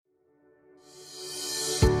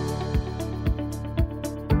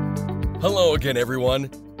Hello again,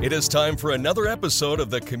 everyone. It is time for another episode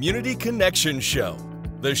of the Community Connection Show,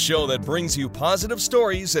 the show that brings you positive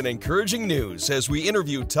stories and encouraging news as we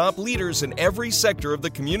interview top leaders in every sector of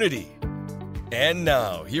the community. And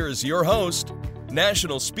now, here is your host,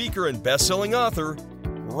 national speaker and best-selling author,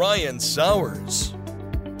 Ryan Sowers.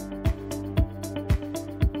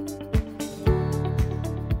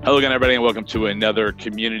 Hello again, everybody, and welcome to another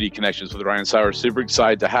Community Connections with Ryan Sowers. Super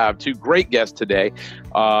excited to have two great guests today,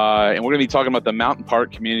 and we're going to be talking about the Mountain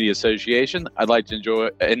Park Community Association. I'd like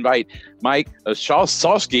to invite Mike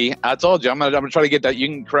Shawsky. I told you, I'm going to try to get that. You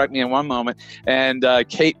can correct me in one moment. And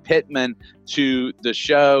Kate Pittman to the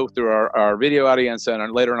show through our video audience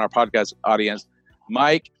and later in our podcast audience.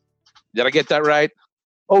 Mike, did I get that right?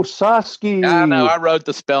 Sosky. I know, I wrote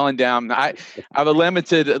the spelling down. I have a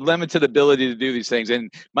limited ability to do these things. And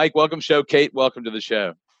Mike, welcome to the show. Kate, welcome to the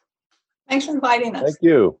show. Thanks for inviting us. Thank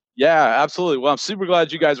you. Yeah, absolutely. Well, I'm super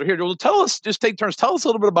glad you guys are here. Well, tell us, just take turns. Tell us a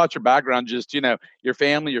little bit about your background, just, your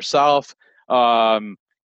family, yourself,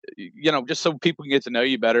 just so people can get to know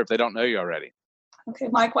you better if they don't know you already. Okay,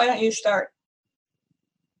 Mike, why don't you start?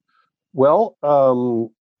 Well,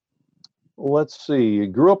 let's see.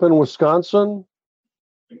 Grew up in Wisconsin.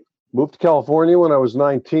 Moved to California when I was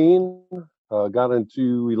 19, got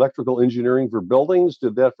into electrical engineering for buildings,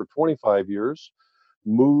 did that for 25 years.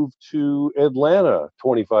 Moved to Atlanta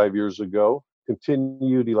 25 years ago,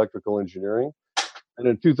 continued electrical engineering. And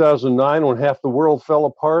in 2009, when half the world fell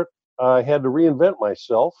apart, I had to reinvent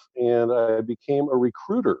myself and I became a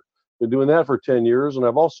recruiter. Been doing that for 10 years, and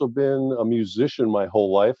I've also been a musician my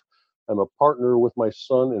whole life. I'm a partner with my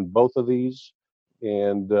son in both of these,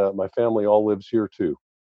 and my family all lives here too.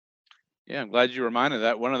 Yeah, I'm glad you reminded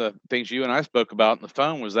that. One of the things you and I spoke about on the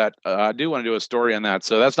phone was that I do want to do a story on that.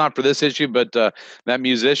 So that's not for this issue, but that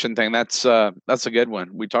musician thing, that's a good one.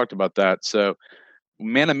 We talked about that. So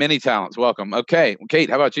man of many talents, welcome. Okay, Kate,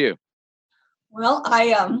 how about you? Well,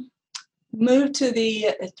 I moved to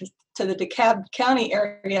the DeKalb County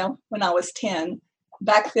area when I was 10.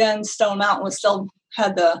 Back then, Stone Mountain was still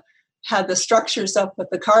had the structures up with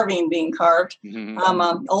the carving being carved. Mm-hmm.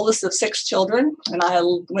 I'm oldest of 6 children, and I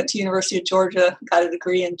went to University of Georgia, got a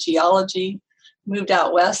degree in geology, moved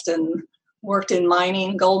out west and worked in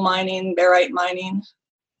mining, gold mining, barite mining.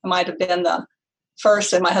 I might have been the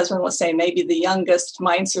first, and my husband would say maybe the youngest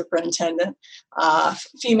mine superintendent,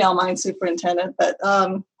 female mine superintendent. But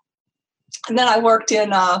and then I worked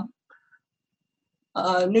in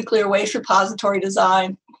nuclear waste repository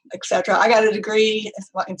design, etc. I got a degree,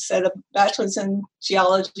 instead of bachelor's in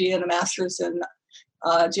geology and a master's in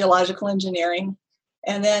geological engineering.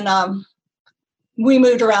 And then we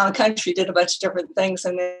moved around the country, did a bunch of different things.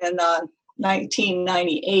 And then in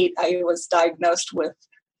 1998, I was diagnosed with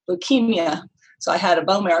leukemia. So I had a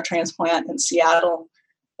bone marrow transplant in Seattle,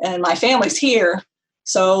 and my family's here.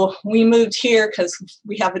 So we moved here because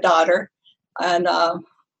we have a daughter, and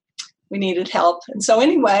we needed help. And so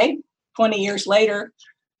anyway, 20 years later,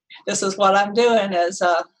 this is what I'm doing, is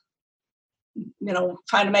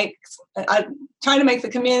trying to make the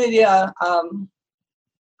community a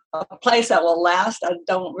place that will last. I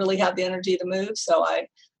don't really have the energy to move, so I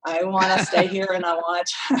want to stay here, and I want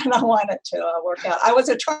it to work out. I was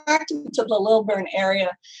attracted to the Lilburn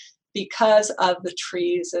area because of the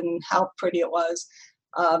trees and how pretty it was.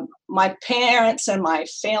 My parents and my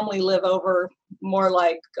family live over more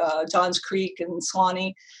like Johns Creek and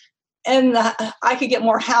Swanee. And I could get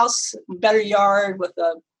more house, better yard with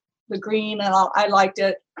the green, and I liked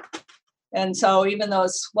it. And so even though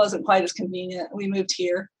it wasn't quite as convenient, we moved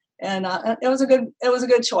here, and it was a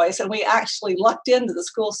good choice. And we actually lucked into the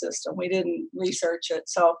school system. We didn't research it.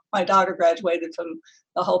 So my daughter graduated from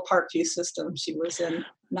the whole Parkview system. She was in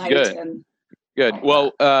 9-10. Good.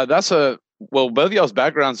 Well, both of y'all's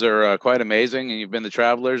backgrounds are quite amazing, and you've been the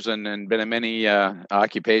travelers and been in many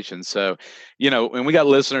occupations. So, and we got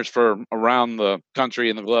listeners from around the country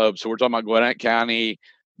and the globe. So we're talking about Gwinnett County,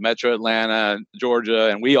 Metro Atlanta, Georgia,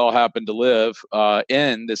 and we all happen to live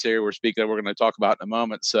in this area we're speaking of. We're going to talk about in a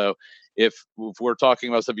moment. So if we're talking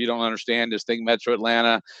about stuff you don't understand, just think Metro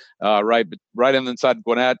Atlanta, right inside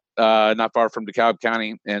Gwinnett, not far from DeKalb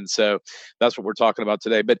County. And so that's what we're talking about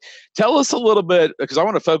today. But tell us a little bit, because I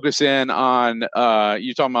want to focus in on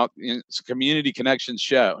you talking about it's a Community Connections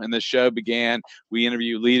show. And this show began, we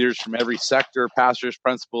interview leaders from every sector, pastors,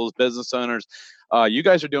 principals, business owners. You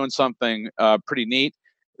guys are doing something pretty neat.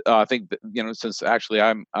 I think that, since actually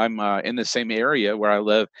I'm in the same area where I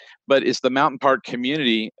live, but it's the Mountain Park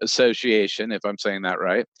Community Association, if I'm saying that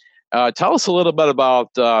right. Tell us a little bit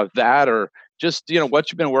about that, or just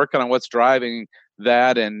what you've been working on, what's driving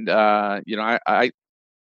that, and I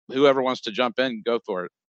whoever wants to jump in, go for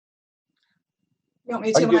it. You want me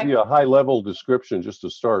I to, can give Mike? you a high-level description just to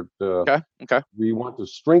start. Okay. We want to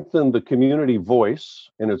strengthen the community voice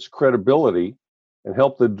and its credibility, and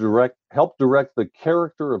help direct the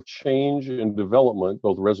character of change and development,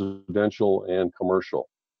 both residential and commercial.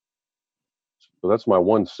 So that's my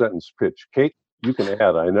one sentence pitch. Kate, you can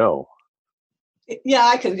add. I know. Yeah,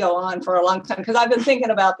 I could go on for a long time because I've been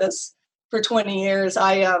thinking about this for 20 years.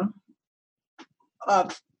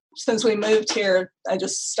 Since we moved here, I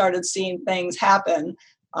just started seeing things happen.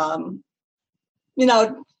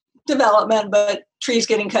 Development, but trees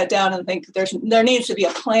getting cut down, and think there needs to be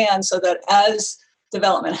a plan so that as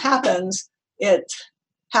development happens, it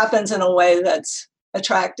happens in a way that's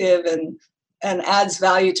attractive and adds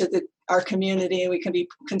value to our community. We can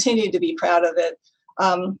continue to be proud of it.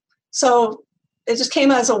 So it just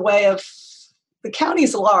came as a way of, the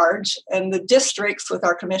county's large and the districts with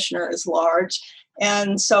our commissioner is large.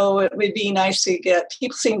 And so it would be nice to get,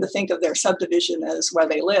 people seem to think of their subdivision as where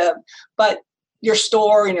they live, but your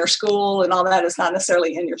store and your school and all that is not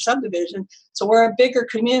necessarily in your subdivision. So we're a bigger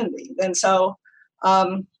community. And so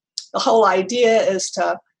the whole idea is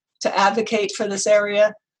to advocate for this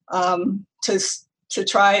area, to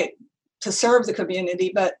try to serve the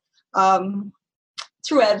community, but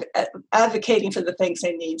through advocating for the things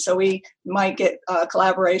they need. So we might get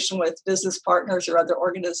collaboration with business partners or other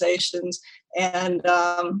organizations, and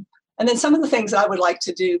then some of the things I would like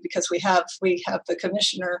to do, because we have the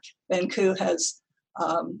commissioner, Ben Koo, has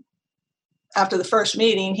after the first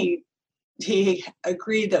meeting he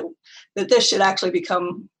agreed that this should actually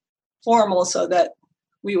become formal, so that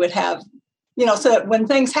we would have, so that when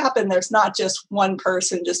things happen, there's not just one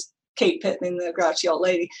person, just Kate Pittman, the grouchy old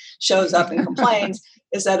lady, shows up and complains,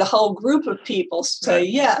 is that a whole group of people say,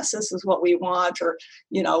 yes, this is what we want, or,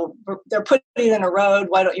 they're putting in a road,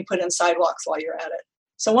 why don't you put in sidewalks while you're at it?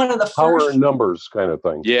 So one of the power in numbers kind of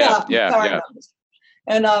thing. Yeah. Numbers.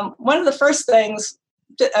 And one of the first things,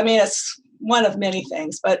 it's one of many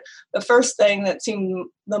things, but the first thing that seemed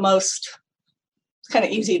the most kind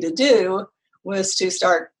of easy to do was to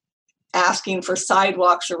start asking for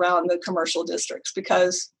sidewalks around the commercial districts,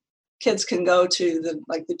 because kids can go to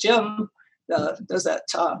the gym. There's that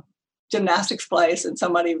gymnastics place, and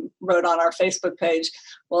somebody wrote on our Facebook page,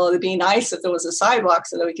 well, it'd be nice if there was a sidewalk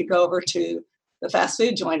so that we could go over to the fast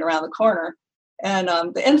food joint around the corner. And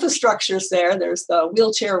the infrastructure's there. There's the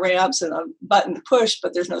wheelchair ramps and a button to push,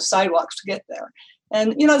 but there's no sidewalks to get there.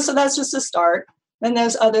 And, so that's just a start. Then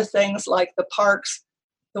there's other things like the parks.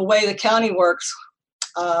 The way the county works,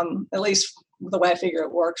 at least the way I figure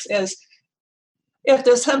it works, is if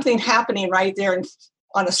there's something happening right there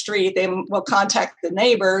on a street, they will contact the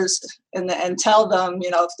neighbors and tell them,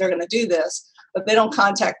 if they're going to do this, but they don't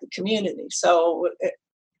contact the community. So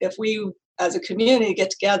if we as a community get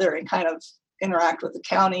together and kind of interact with the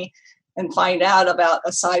county and find out about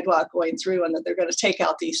a sidewalk going through and that they're going to take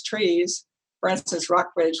out these trees, for instance,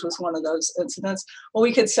 Rockbridge was one of those incidents. Well,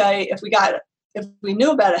 we could say if we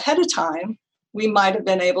knew about it ahead of time, we might have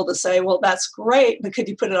been able to say, well, that's great, but could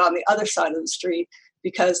you put it on the other side of the street?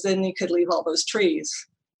 Because then you could leave all those trees.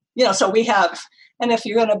 So we have, and if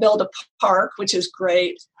you're going to build a park, which is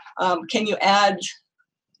great, can you add,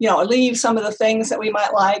 leave some of the things that we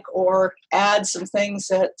might like, or add some things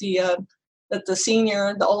that the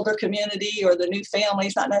senior, the older community, or the new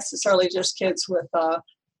families, not necessarily just kids with,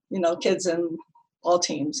 kids in ball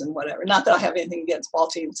teams and whatever. Not that I have anything against ball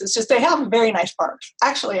teams. It's just they have very nice parks.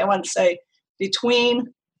 Actually, I want to say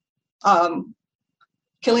between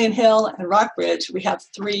Killian Hill and Rockbridge, we have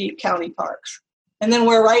 3 county parks. And then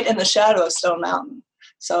we're right in the shadow of Stone Mountain.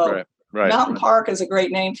 So right. Mountain Park is a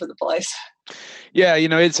great name for the place. Yeah,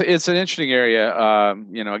 it's an interesting area.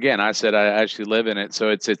 Again, I said I actually live in it, so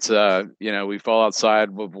it's we fall outside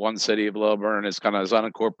of one city of Lilburn. It's kind of this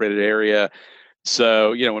unincorporated area.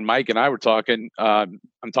 So when Mike and I were talking, I'm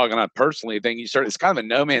talking on personally thinking it's kind of a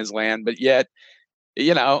no man's land, but yet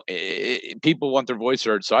people want their voice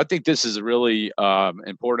heard. So I think this is really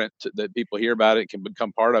important that people hear about it, can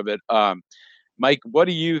become part of it. Mike, what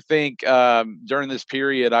do you think during this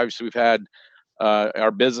period? Obviously, we've had our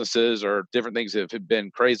businesses or different things that have been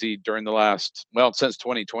crazy during the since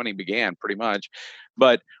 2020 began pretty much.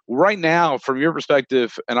 But right now, from your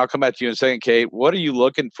perspective, and I'll come back to you in a second, Kate, what are you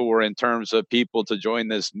looking for in terms of people to join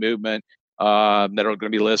this movement that are going to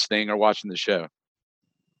be listening or watching the show?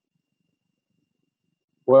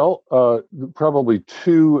 Well, probably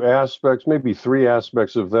 2 aspects, maybe 3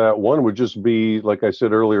 aspects of that. One would just be, like I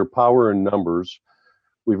said earlier, power in numbers.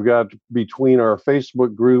 We've got, between our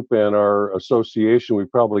Facebook group and our association,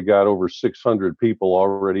 we've probably got over 600 people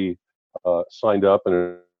already signed up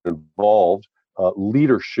and involved.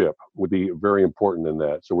 leadership would be very important in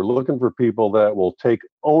that. So we're looking for people that will take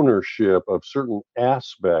ownership of certain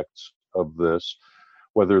aspects of this,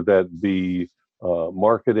 whether that be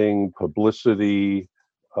marketing, publicity,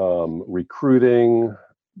 recruiting,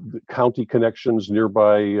 county connections,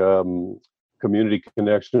 nearby community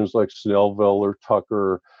connections like Snellville or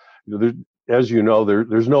Tucker. As you know,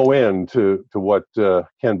 there's no end to what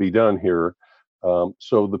can be done here.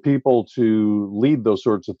 So the people to lead those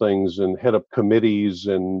sorts of things and head up committees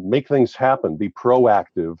and make things happen, be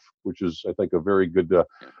proactive, which is, I think, a very good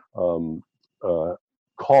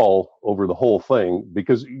call over the whole thing,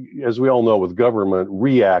 because as we all know with government,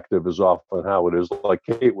 reactive is often how it is. Like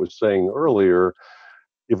Kate was saying earlier,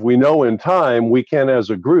 if we know in time, we can,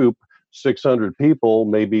 as a group, 600 people,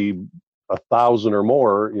 maybe 1,000 or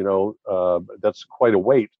more, that's quite a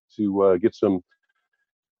weight to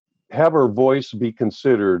have our voice be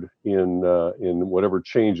considered in whatever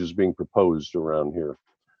change is being proposed around here.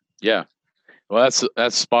 Yeah, well,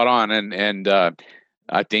 that's spot on, and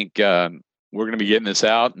I think we're going to be getting this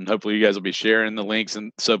out, and hopefully you guys will be sharing the links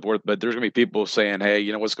and so forth. But there's going to be people saying,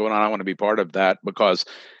 hey, what's going on? I want to be part of that, because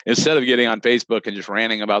instead of getting on Facebook and just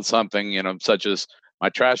ranting about something, such as my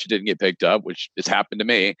trash didn't get picked up, which has happened to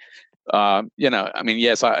me.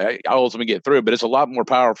 Yes, I ultimately get through, but it's a lot more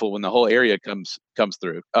powerful when the whole area comes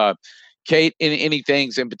through. Kate, any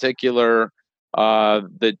things in particular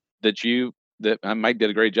that I might did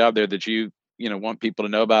a great job there that you want people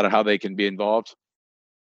to know about, or how they can be involved?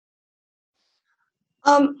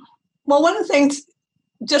 Well, one of the things,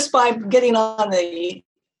 just by getting on the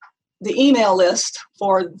email list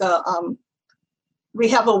for the, we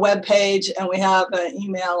have a web page and we have an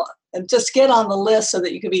email, and just get on the list so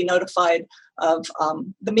that you can be notified of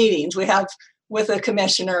the meetings. We have with a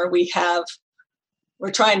commissioner,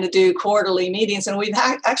 we're trying to do quarterly meetings, and we've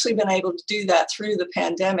actually been able to do that through the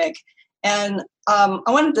pandemic. And I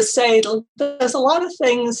wanted to say there's a lot of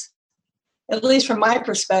things, at least from my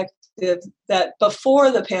perspective, that before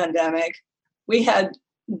the pandemic, we had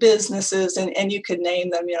businesses, and you could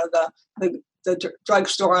name them, the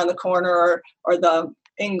drugstore on the corner, or the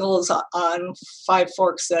Ingles on Five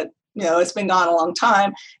Forks that, it's been gone a long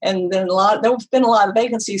time. And then there's been a lot of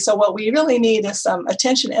vacancies. So what we really need is some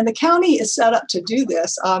attention. And the county is set up to do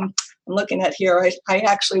this. I'm looking at here, I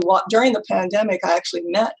actually, during the pandemic, I actually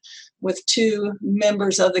met with two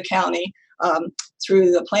members of the county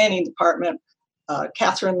through the planning department,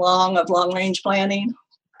 Catherine Long of Long Range Planning,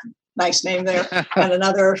 nice name there, and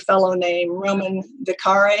another fellow named Roman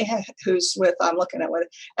Vicare, who's with, I'm looking at what,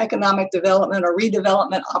 Economic Development or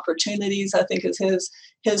Redevelopment Opportunities, I think is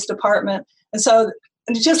his department. And so,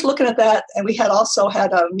 and just looking at that, and we had also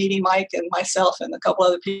had a meeting, Mike and myself and a couple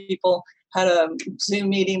other people had a Zoom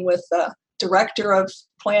meeting with the director of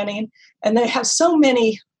planning, and they have so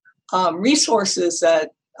many resources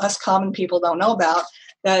that us common people don't know about,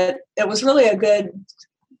 that it was really it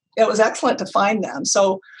was excellent to find them.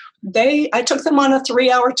 So I took them on a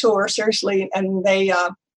 3-hour tour, seriously, and they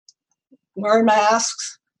wear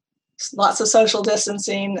masks, lots of social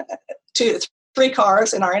distancing, 3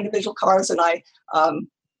 cars in our individual cars, and I,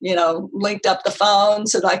 linked up the phone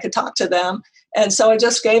so that I could talk to them. And so I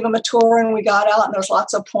just gave them a tour, and we got out, and there's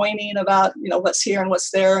lots of pointing about, what's here and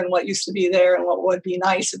what's there and what used to be there and what would be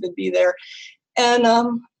nice if it'd be there. And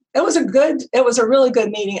it was a really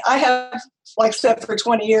good meeting. I have, like I said, for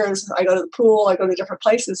 20 years, I go to the pool, I go to different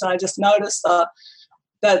places, and I just noticed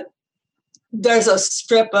that there's a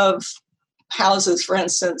strip of houses, for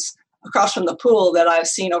instance, across from the pool that I've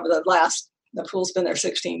seen over the pool's been there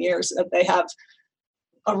 16 years, that they have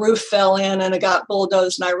a roof fell in and it got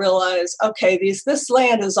bulldozed, and I realized, okay, this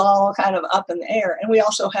land is all kind of up in the air. And we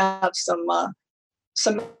also have some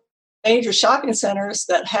major shopping centers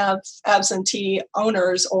that have absentee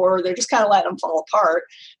owners, or they're just kind of letting them fall apart.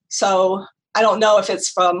 So I don't know if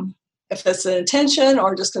it's an intention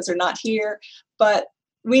or just because they're not here, but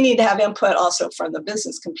we need to have input also from the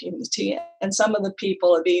business community. And some of the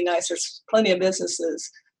people, it'd be nice, there's plenty of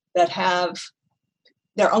businesses that have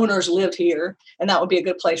their owners live here, and that would be a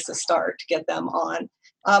good place to start to get them on.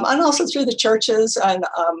 And also through the churches and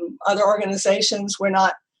other organizations, we're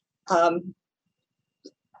not to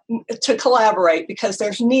collaborate, because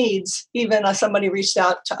there's needs. Even somebody reached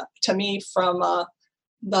out to me from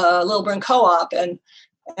the Little Bern Co-op, and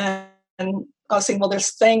I was saying, well,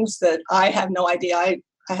 there's things that I have no idea. I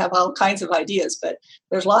have all kinds of ideas, but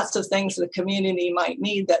there's lots of things the community might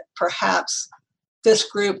need that perhaps this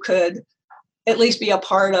group could at least be a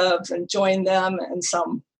part of and join them in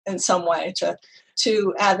some way to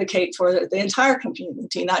advocate for the entire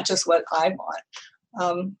community, not just what I want.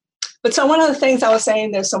 But so one of the things I was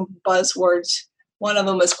saying, there's some buzzwords. One of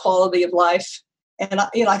them is quality of life. And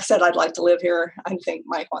like I said, I'd like to live here. I think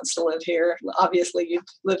Mike wants to live here. Obviously, you've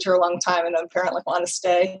lived here a long time and apparently want to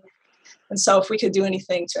stay. And so, if we could do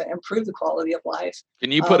anything to improve the quality of life,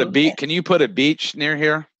 can you put a beach? Can you put a beach near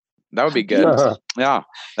here? That would be good. Yeah,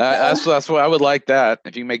 that's what I would like. That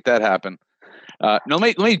if you make that happen. No,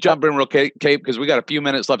 let me jump in real quick, Kate, because we got a few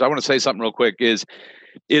minutes left. I want to say something real quick.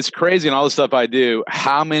 It's crazy in all the stuff I do,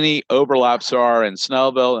 how many overlaps are in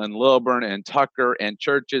Snellville and Lilburn and Tucker and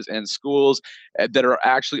churches and schools that are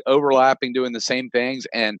actually overlapping, doing the same things.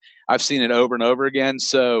 And I've seen it over and over again.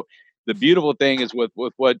 So the beautiful thing is with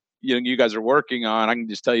what you guys are working on, I can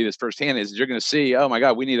just tell you this firsthand, is you're going to see, oh my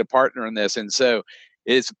God, we need a partner in this. And so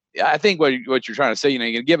I think what you're trying to say, you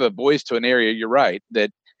can give a voice to an area. You're right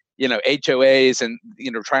that, HOAs and,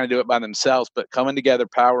 trying to do it by themselves, but coming together,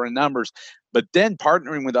 power in numbers, but then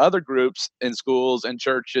partnering with other groups in schools and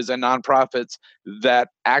churches and nonprofits that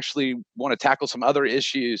actually want to tackle some other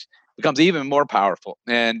issues becomes even more powerful.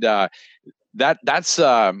 And that's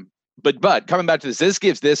but coming back to this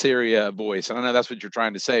gives this area a voice. And I know that's what you're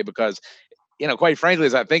trying to say, because, quite frankly,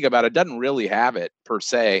 as I think about it, it doesn't really have it per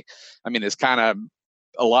se. I mean, it's kind of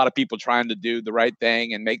a lot of people trying to do the right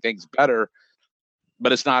thing and make things better,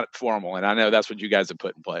 but it's not formal. And I know that's what you guys have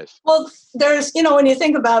put in place. Well, there's, when you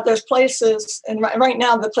think about, there's places, and right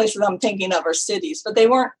now the places I'm thinking of are cities, but they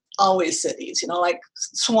weren't always cities, like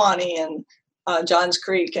Suwannee and Johns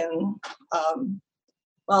Creek and,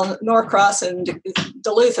 Norcross and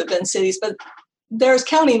Duluth have been cities, but there's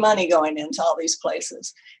county money going into all these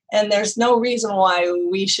places. And there's no reason why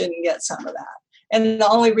we shouldn't get some of that. And the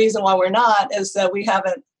only reason why we're not is that we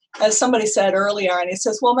haven't, as somebody said earlier, and he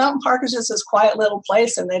says, well, Mountain Park is just this quiet little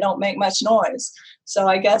place and they don't make much noise. So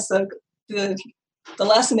I guess the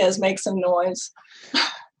lesson is make some noise.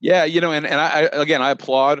 Yeah, and I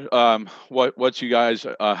applaud what you guys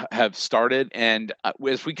have started. And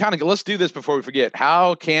as we let's do this before we forget,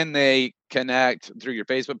 how can they connect through your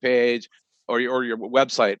Facebook page or your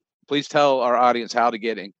website? Please tell our audience how to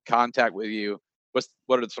get in contact with you.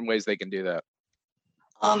 What are some ways they can do that?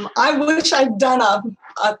 I wish I'd done a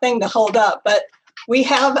thing to hold up, but we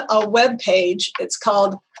have a web page. It's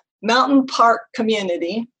called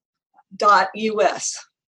mountainparkcommunity.us.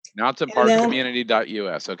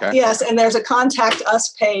 Mountainparkcommunity.us. Okay. Yes, and there's a contact us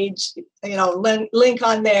page, link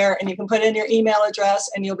on there, and you can put in your email address,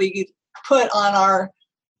 and you'll be put on our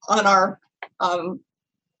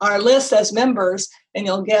list as members, and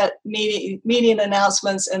you'll get meeting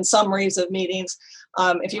announcements and summaries of meetings.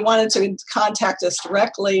 If you wanted to contact us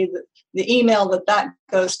directly, the email that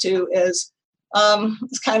goes to is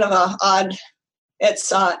it's kind of a odd.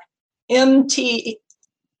 It's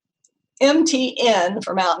MTN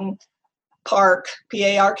for Mountain Park,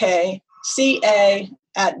 PARK,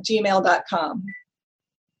 CA@gmail.com.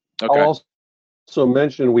 Okay. I'll also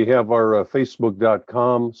mention we have our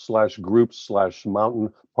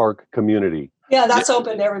facebook.com/groups/Mountain Park Community. Yeah, that's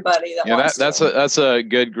open to everybody. That's a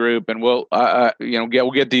good group, and we'll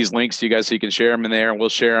we'll get these links to you guys so you can share them in there, and we'll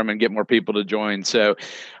share them and get more people to join. So,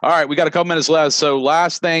 all right, we got a couple minutes left. So,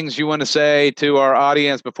 last things you want to say to our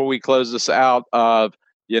audience before we close this out of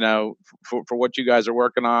for what you guys are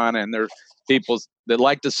working on, and there's people that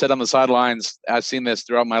like to sit on the sidelines. I've seen this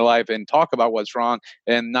throughout my life and talk about what's wrong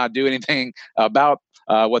and not do anything about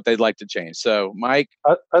what they'd like to change. So, Mike?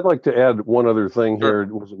 I'd like to add one other thing Sure. here.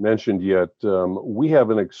 It wasn't mentioned yet. We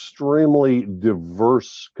have an extremely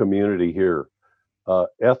diverse community here,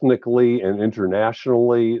 ethnically and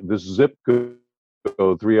internationally. This zip code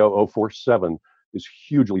 30047 is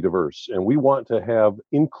hugely diverse, and we want to have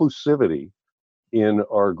inclusivity in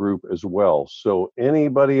our group as well. So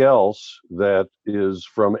anybody else that is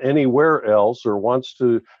from anywhere else or wants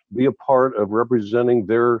to be a part of representing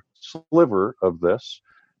their sliver of this,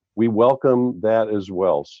 we welcome that as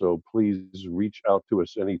well. So please reach out to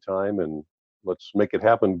us anytime, and let's make it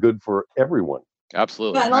happen good for everyone.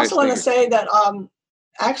 Absolutely. Yeah, and I also want to say that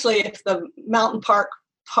actually, if the Mountain Park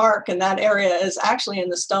in that area is actually in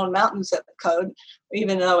the Stone Mountain zip code,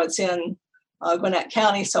 even though it's in Gwinnett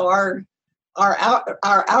County, so our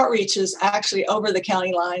outreach is actually over the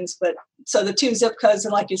county lines. But so the two zip codes,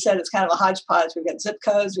 and like you said, it's kind of a hodgepodge. We've got zip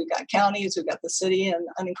codes, we've got counties, we've got the city and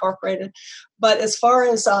unincorporated. But as far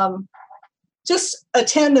as just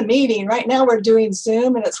attend the meeting, right now we're doing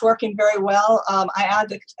Zoom and it's working very well. I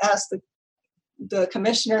asked the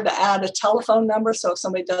commissioner to add a telephone number, so if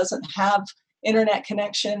somebody doesn't have internet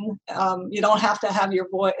connection, you don't have to have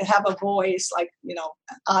have a voice like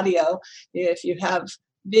audio. If you have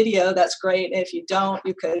video, that's great. If you don't,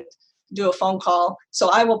 you could do a phone call.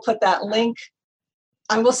 So I will put that link.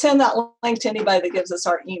 I will send that link to anybody that gives us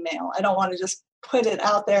our email. I don't want to just put it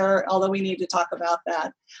out there, although we need to talk about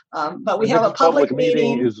that. But we have a public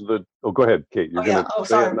meeting. Go ahead, Kate.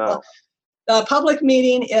 Sorry. Well, the public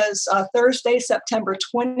meeting is Thursday, September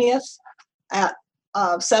 20th at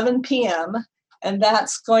 7 p.m. And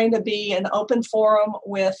that's going to be an open forum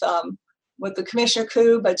with the Commissioner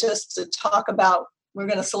Koo, but just to talk about, we're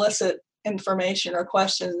going to solicit information or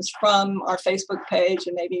questions from our Facebook page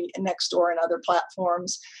and maybe Nextdoor and other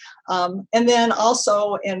platforms. And then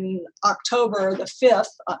also in October the 5th,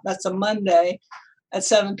 that's a Monday at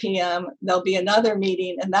 7 p.m., there'll be another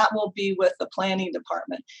meeting, and that will be with the planning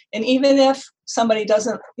department. And even if somebody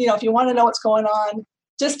doesn't, if you want to know what's going on,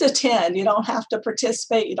 just attend. You don't have to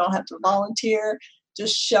participate. You don't have to volunteer.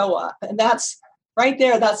 Just show up. And that's right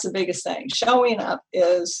there. That's the biggest thing. Showing up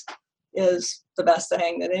is the best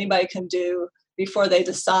thing that anybody can do before they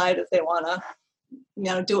decide if they want to,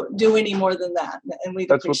 do any more than that. And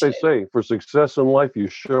that's what they say. For success in life, you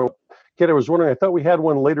show up. Kate, I was wondering, I thought we had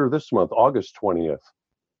one later this month, August 20th.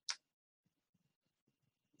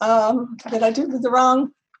 Did I do the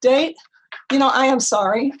wrong date? I am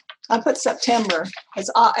sorry. I put September.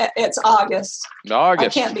 It's August. I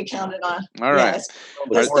can't be counted on. All right.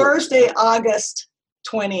 It's Thursday, August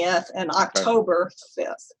 20th and October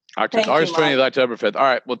 5th. August 20th, October 5th. All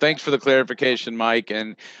right. Well, thanks for the clarification, Mike.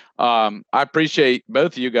 And I appreciate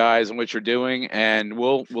both of you guys and what you're doing. And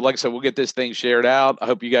like I said, we'll get this thing shared out. I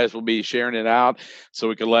hope you guys will be sharing it out so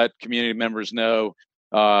we can let community members know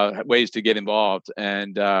ways to get involved.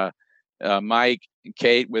 And Mike and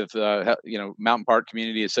Kate with Mountain Park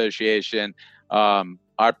Community Association. I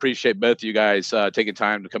appreciate both of you guys taking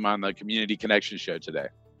time to come on the Community Connection Show today.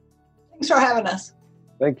 Thanks for having us.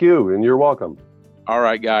 Thank you, and you're welcome. All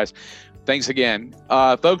right, guys. Thanks again.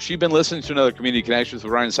 Folks, you've been listening to another Community Connections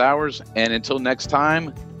with Ryan Sowers. And until next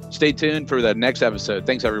time, stay tuned for the next episode.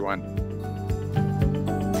 Thanks, everyone.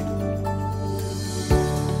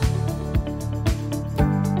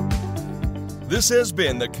 This has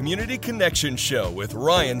been the Community Connection Show with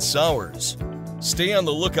Ryan Sowers. Stay on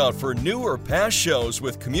the lookout for new or past shows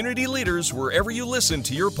with community leaders wherever you listen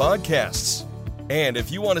to your podcasts. And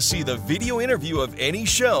if you want to see the video interview of any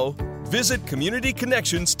show, visit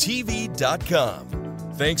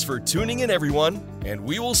CommunityConnectionsTV.com. Thanks for tuning in, everyone, and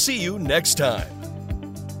we will see you next time.